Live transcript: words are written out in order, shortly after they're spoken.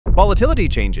Volatility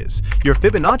changes. Your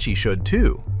Fibonacci should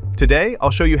too. Today,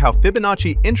 I'll show you how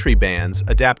Fibonacci entry bands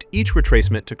adapt each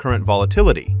retracement to current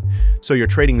volatility, so you're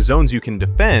trading zones you can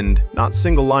defend, not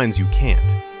single lines you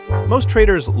can't. Most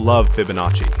traders love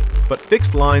Fibonacci, but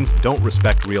fixed lines don't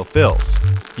respect real fills.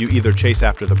 You either chase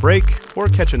after the break or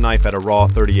catch a knife at a raw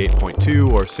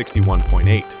 38.2 or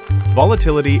 61.8.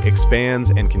 Volatility expands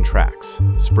and contracts,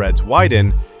 spreads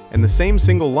widen, and the same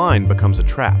single line becomes a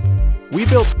trap. We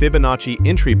built Fibonacci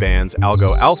entry bands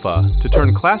Algo Alpha to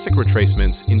turn classic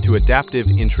retracements into adaptive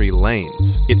entry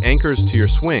lanes. It anchors to your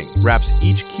swing, wraps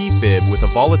each key fib with a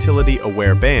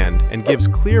volatility-aware band, and gives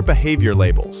clear behavior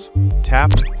labels: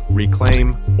 tap,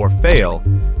 reclaim, or fail,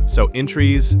 so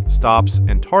entries, stops,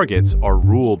 and targets are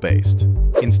rule-based.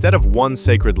 Instead of one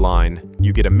sacred line,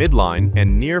 you get a midline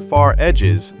and near-far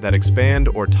edges that expand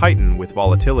or tighten with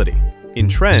volatility. In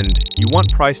trend, you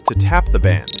want price to tap the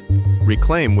band,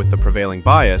 reclaim with the prevailing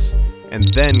bias,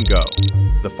 and then go.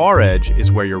 The far edge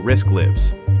is where your risk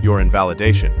lives, your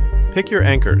invalidation. Pick your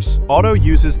anchors. Auto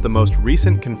uses the most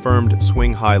recent confirmed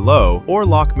swing high-low or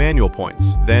lock manual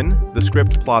points. Then, the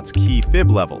script plots key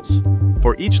fib levels.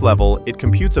 For each level, it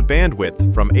computes a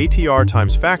bandwidth from ATR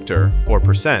times factor, or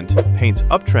percent, paints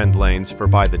uptrend lanes for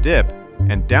buy the dip,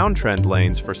 and downtrend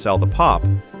lanes for sell the pop,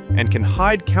 and can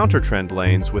hide countertrend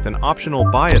lanes with an optional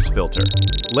bias filter.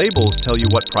 Labels tell you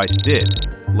what price did: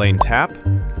 lane tap,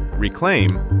 reclaim,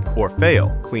 or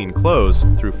fail, clean close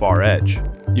through far edge.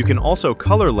 You can also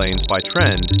color lanes by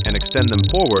trend and extend them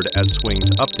forward as swings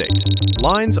update.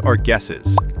 Lines are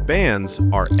guesses, bands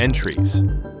are entries.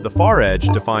 The far edge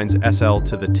defines SL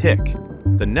to the tick.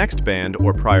 The next band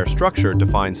or prior structure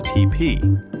defines TP.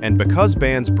 And because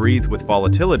bands breathe with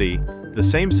volatility, the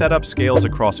same setup scales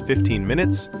across 15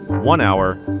 minutes, 1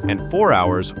 hour, and 4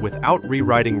 hours without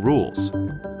rewriting rules.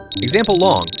 Example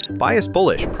long, bias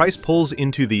bullish, price pulls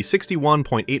into the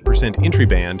 61.8% entry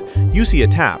band, you see a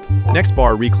tap, next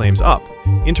bar reclaims up,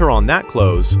 enter on that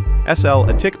close, SL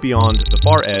a tick beyond the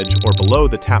far edge or below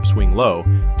the tap swing low,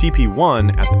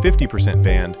 TP1 at the 50%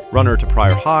 band, runner to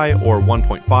prior high or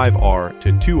 1.5R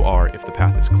to 2R if the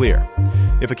path is clear.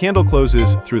 If a candle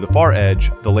closes through the far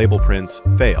edge, the label prints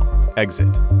fail,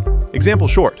 exit. Example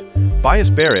short, bias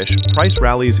bearish, price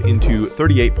rallies into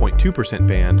 38.2%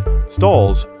 band,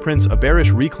 stalls, prints a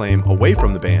bearish reclaim away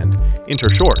from the band, enter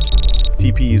short,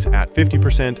 TPs at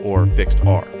 50% or fixed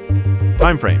R.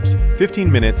 Timeframes: 15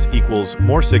 minutes equals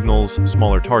more signals,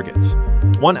 smaller targets.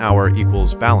 1 hour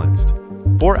equals balanced.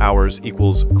 4 hours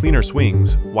equals cleaner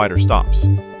swings, wider stops.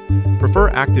 Prefer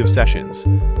active sessions.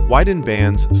 Widen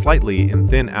bands slightly in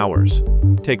thin hours.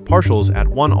 Take partials at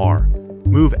 1R.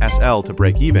 Move SL to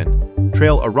break even.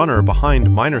 Trail a runner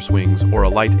behind minor swings or a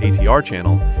light ATR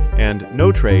channel. And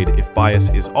no trade if bias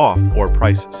is off or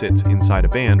price sits inside a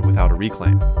band without a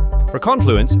reclaim. For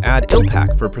confluence, add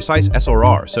ILpac for precise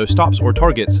SRR, so stops or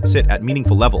targets sit at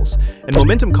meaningful levels, and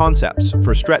momentum concepts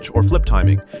for stretch or flip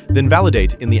timing, then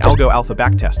validate in the Algo Alpha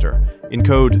backtester.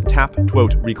 Encode tap,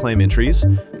 quote, reclaim entries,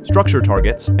 structure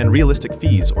targets, and realistic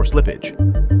fees or slippage.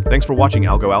 Thanks for watching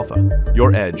Algo Alpha,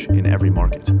 your edge in every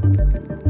market.